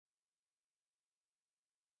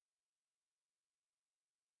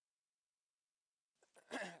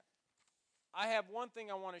I have one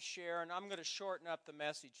thing I want to share, and I'm going to shorten up the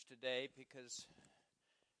message today because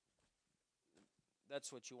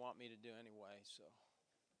that's what you want me to do anyway. So,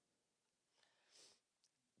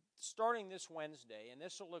 starting this Wednesday, and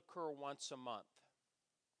this will occur once a month.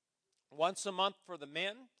 Once a month for the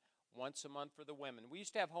men, once a month for the women. We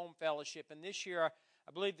used to have home fellowship, and this year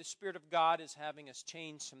I believe the Spirit of God is having us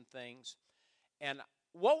change some things. And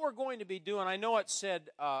what we're going to be doing, I know it said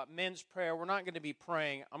men's prayer. We're not going to be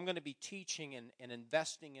praying. I'm going to be teaching and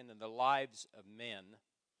investing into the lives of men.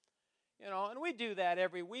 You know, and we do that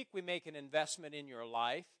every week. We make an investment in your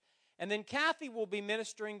life. And then Kathy will be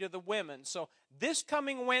ministering to the women. So this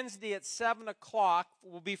coming Wednesday at 7 o'clock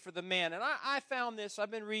will be for the men. And I found this.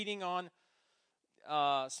 I've been reading on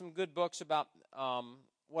some good books about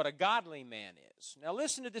what a godly man is. Now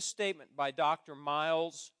listen to this statement by Dr.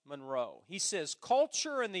 Miles Monroe. He says,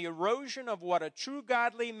 culture and the erosion of what a true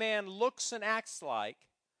godly man looks and acts like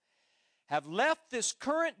have left this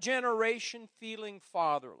current generation feeling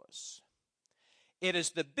fatherless. It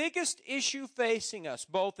is the biggest issue facing us,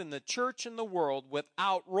 both in the church and the world.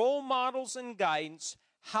 Without role models and guidance,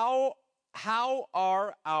 how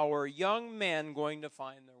are our young men going to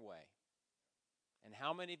find their way? And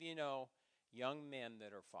how many of you know young men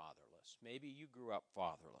that are fatherless? Maybe you grew up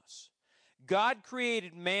fatherless. God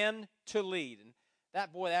created man to lead. And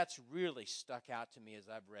that's really stuck out to me as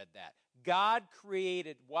I've read that. God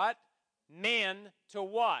created what? Men to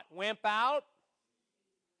what? Wimp out?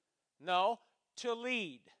 No. To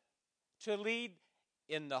lead. To lead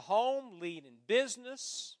in the home, lead in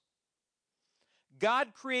business.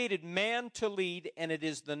 God created man to lead, and it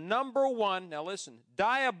is the number one, now listen,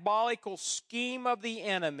 diabolical scheme of the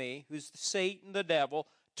enemy, who's Satan, the devil,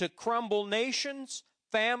 to crumble nations,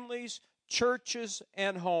 families, churches,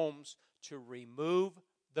 and homes, to remove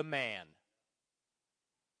the man.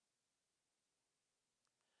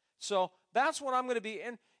 So that's what I'm going to be,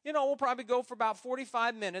 and we'll probably go for about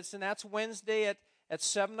 45 minutes, and that's Wednesday at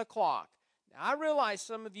 7 o'clock. Now, I realize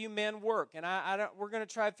some of you men work, and we're going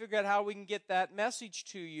to try to figure out how we can get that message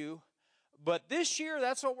to you. But this year,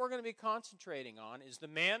 that's what we're going to be concentrating on, is the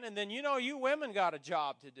men. And then, you women got a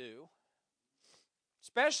job to do,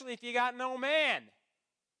 especially if you got no man.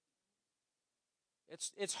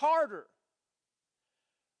 It's harder,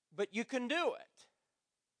 but you can do it.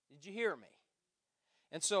 Did you hear me?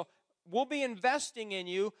 And so we'll be investing in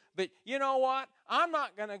you, but you know what? I'm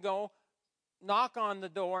not going to go knock on the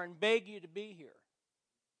door and beg you to be here.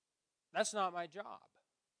 That's not my job.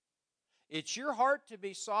 It's your heart to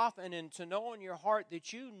be softened and to know in your heart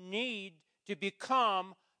that you need to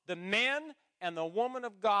become the man and the woman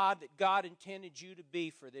of God that God intended you to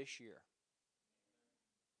be for this year.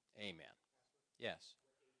 Amen. Yes.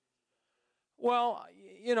 Well,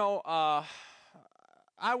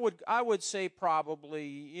 I would say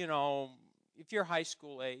probably, if you're high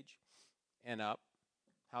school age and up,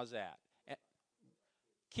 how's that?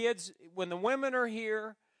 Kids, when the women are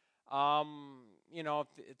here,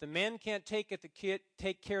 if the men can't take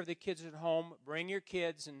care of the kids at home, bring your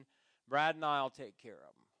kids, and Brad and I'll take care of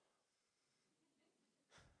them.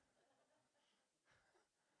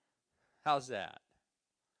 How's that?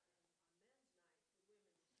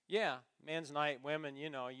 Yeah, men's night, women, you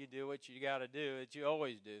do what you got to do, that you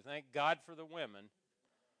always do. Thank God for the women.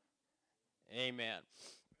 Amen.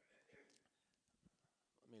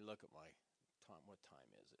 Let me look at my time. What time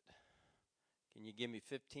is it? Can you give me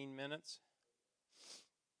 15 minutes?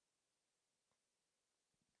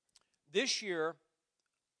 This year,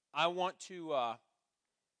 I want to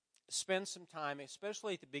spend some time,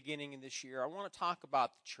 especially at the beginning of this year, I want to talk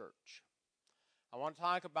about the church. I want to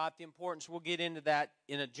talk about the importance. We'll get into that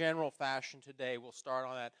in a general fashion today. We'll start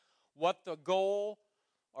on that. What the goal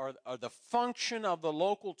or the function of the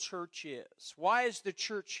local church is. Why is the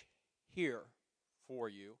church here for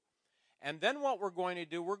you? And then what we're going to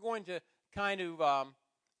do, we're going to kind of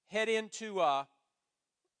head into a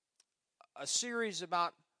series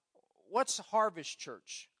about what's Harvest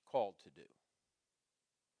Church called to do.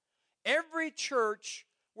 Every church,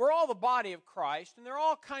 we're all the body of Christ, and there are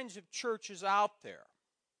all kinds of churches out there.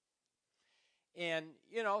 And,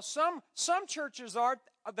 some churches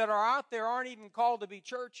that are out there aren't even called to be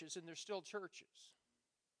churches, and they're still churches.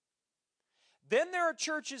 Then there are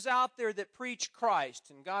churches out there that preach Christ,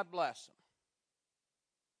 and God bless them.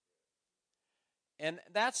 And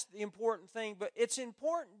that's the important thing. But it's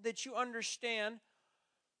important that you understand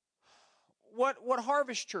what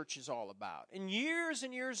Harvest Church is all about. And years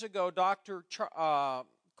ago, Dr.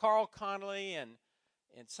 Carl Connolly and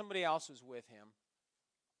somebody else was with him,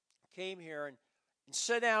 came here and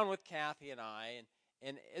sat down with Kathy and I.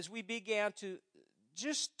 And as we began to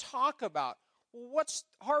just talk about well, what's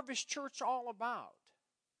Harvest Church all about?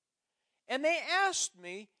 And they asked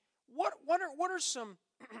me, what are some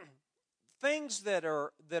things that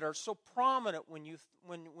are so prominent when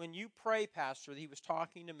you pray, Pastor? He was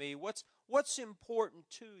talking to me. What's important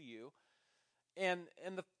to you? And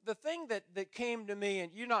the thing that came to me,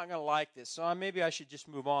 and you're not going to like this, so maybe I should just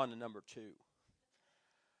move on to number 2.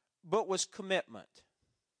 But was commitment.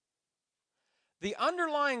 The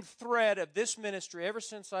underlying thread of this ministry, ever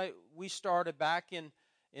since we started back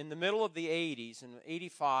in the middle of the 80s, in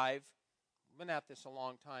 85, been at this a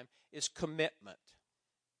long time, is commitment.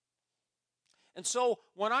 And so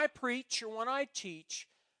when I preach or when I teach,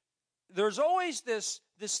 there's always this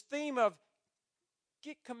theme of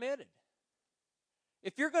get committed.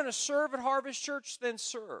 If you're going to serve at Harvest Church, then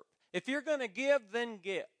serve. If you're going to give, then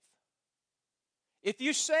give. If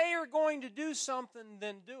you say you're going to do something,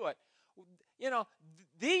 then do it. You know,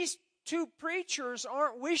 these 2 preachers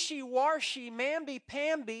aren't wishy-washy,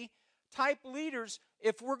 mamby-pamby type leaders.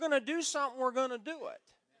 If we're going to do something, we're going to do it.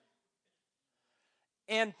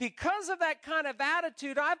 And because of that kind of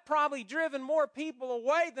attitude, I've probably driven more people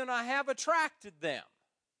away than I have attracted them.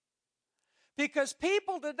 Because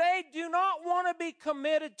people today do not want to be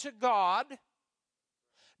committed to God.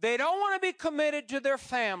 They don't want to be committed to their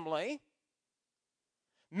family.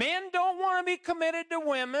 Men don't want to be committed to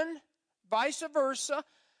women, vice versa.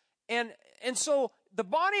 And so the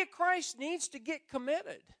body of Christ needs to get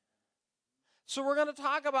committed. So we're going to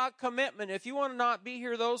talk about commitment. If you want to not be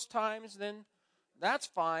here those times, then that's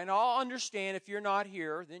fine. I'll understand if you're not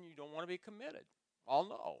here, then you don't want to be committed. I'll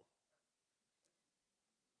know.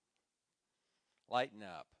 Lighten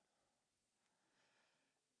up.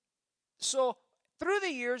 So through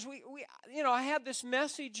the years, I had this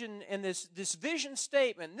message and this vision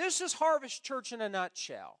statement. This is Harvest Church in a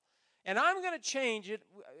nutshell. And I'm going to change it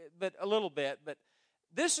but a little bit, but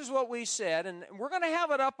this is what we said, and we're going to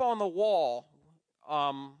have it up on the wall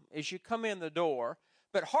as you come in the door.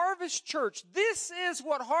 But Harvest Church, this is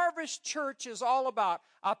what Harvest Church is all about.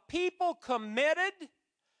 A people committed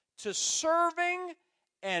to serving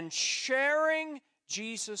and sharing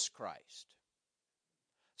Jesus Christ.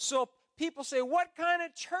 So people say, what kind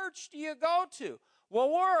of church do you go to?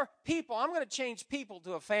 Well, we're people. I'm going to change people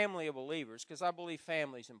to a family of believers because I believe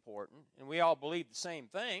family is important. And we all believe the same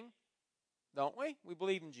thing, don't we? We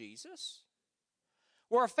believe in Jesus.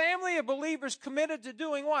 We're a family of believers committed to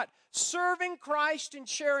doing what? Serving Christ and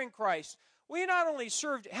sharing Christ. We not only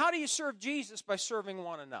serve, how do you serve Jesus? By serving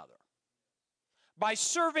one another. By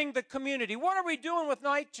serving the community. What are we doing with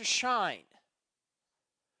Night to Shine?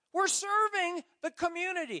 We're serving the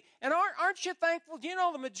community. And aren't you thankful? Do you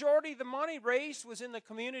know the majority of the money raised was in the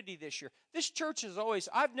community this year? This church is always,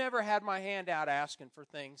 I've never had my hand out asking for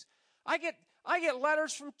things. I get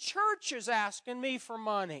letters from churches asking me for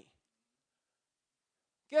money.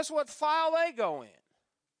 Guess what file they go in?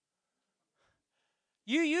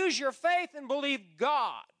 You use your faith and believe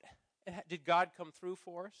God. Did God come through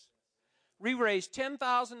for us? We raised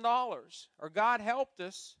 $10,000, or God helped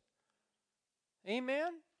us.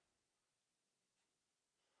 Amen?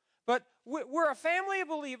 But we're a family of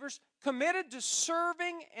believers committed to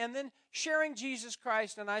serving and then sharing Jesus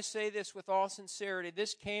Christ. And I say this with all sincerity.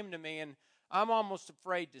 This came to me, and I'm almost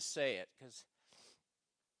afraid to say it,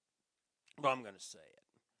 but I'm going to say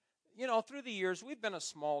it. You know, through the years, we've been a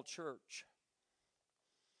small church.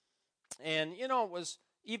 And, it was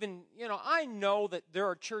even, I know that there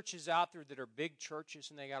are churches out there that are big churches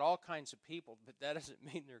and they got all kinds of people, but that doesn't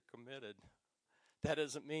mean they're committed. That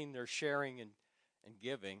doesn't mean they're sharing and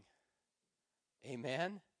giving.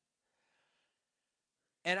 Amen?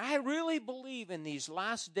 And I really believe in these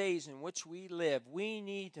last days in which we live, we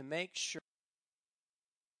need to make sure